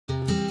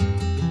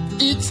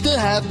It's the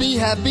happy,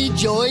 happy,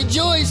 joy,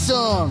 joy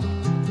song.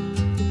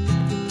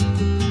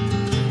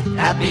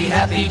 Happy,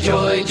 happy,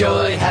 joy,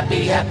 joy,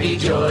 happy, happy,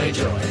 joy,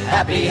 joy.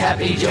 Happy,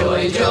 happy,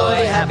 joy,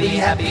 joy, happy,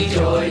 happy,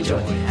 joy,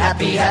 joy.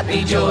 Happy,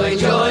 happy, joy,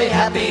 joy,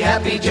 happy,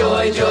 happy,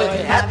 joy, joy.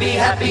 Happy,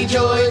 happy,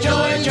 joy,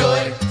 joy,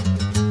 joy.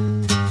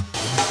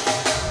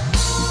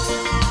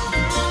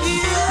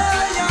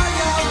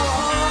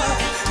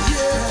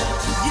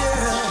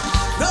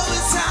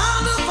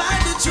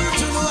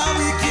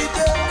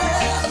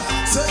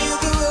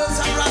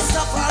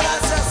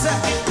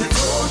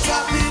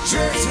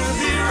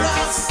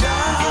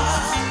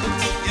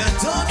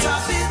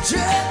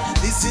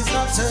 This is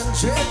not a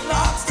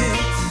dreadlocks thing,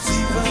 it's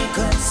even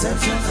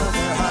conception of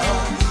the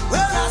heart.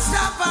 Well, that's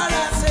not what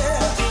I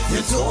said.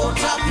 You don't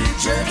have to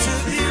dread to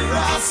be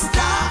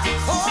Rasta.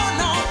 Oh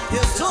no,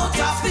 you don't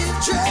have to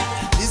dread.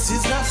 This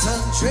is not a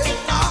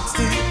dreadlocks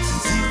thing,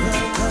 it's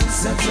even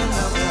conception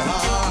of the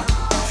heart.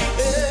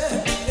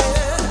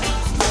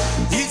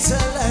 It's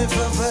a life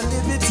of a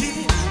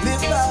liberty,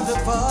 lived by the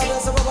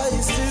fathers of our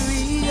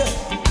history.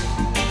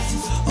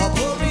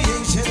 Upon the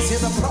ancients in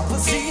the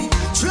prophecy,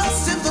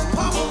 trust in the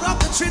power of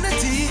the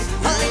Trinity.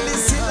 Highly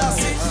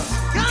Selassie,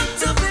 got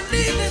to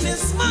believe in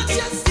His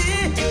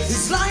majesty,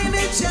 His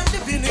lineage and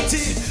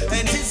divinity,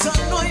 and His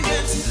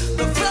anointment.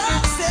 The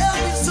first there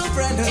is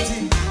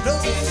sovereignty,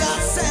 knowing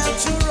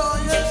ourselves to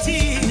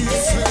royalty.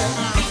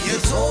 You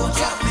don't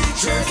have to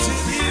dread to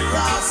be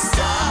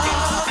Rasta.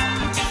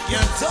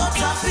 You don't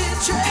have to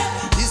dread.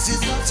 This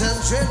is not a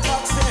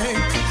dreadlock thing.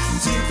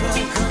 Deeper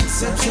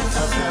conception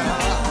of the